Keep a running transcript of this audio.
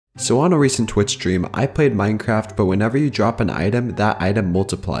So on a recent Twitch stream, I played Minecraft, but whenever you drop an item, that item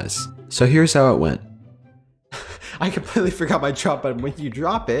multiplies. So here's how it went. I completely forgot my drop button. When you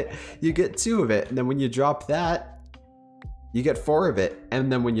drop it, you get 2 of it. And then when you drop that, you get 4 of it.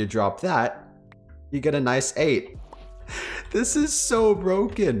 And then when you drop that, you get a nice 8. This is so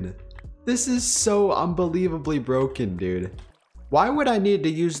broken. This is so unbelievably broken, dude. Why would I need to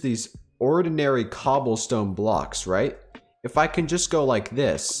use these ordinary cobblestone blocks, right? If I can just go like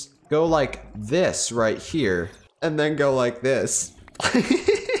this right here, and then go like this.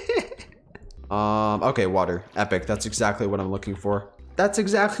 Okay, water. Epic. That's exactly what I'm looking for. That's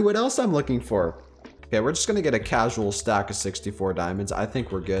exactly what else I'm looking for. Okay, we're just gonna get a casual stack of 64 diamonds. I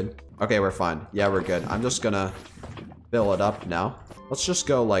think we're good. Okay, we're fine. Yeah, we're good. I'm just gonna fill it up now. Let's just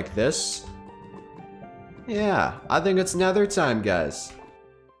go like this. Yeah, I think it's nether time, guys.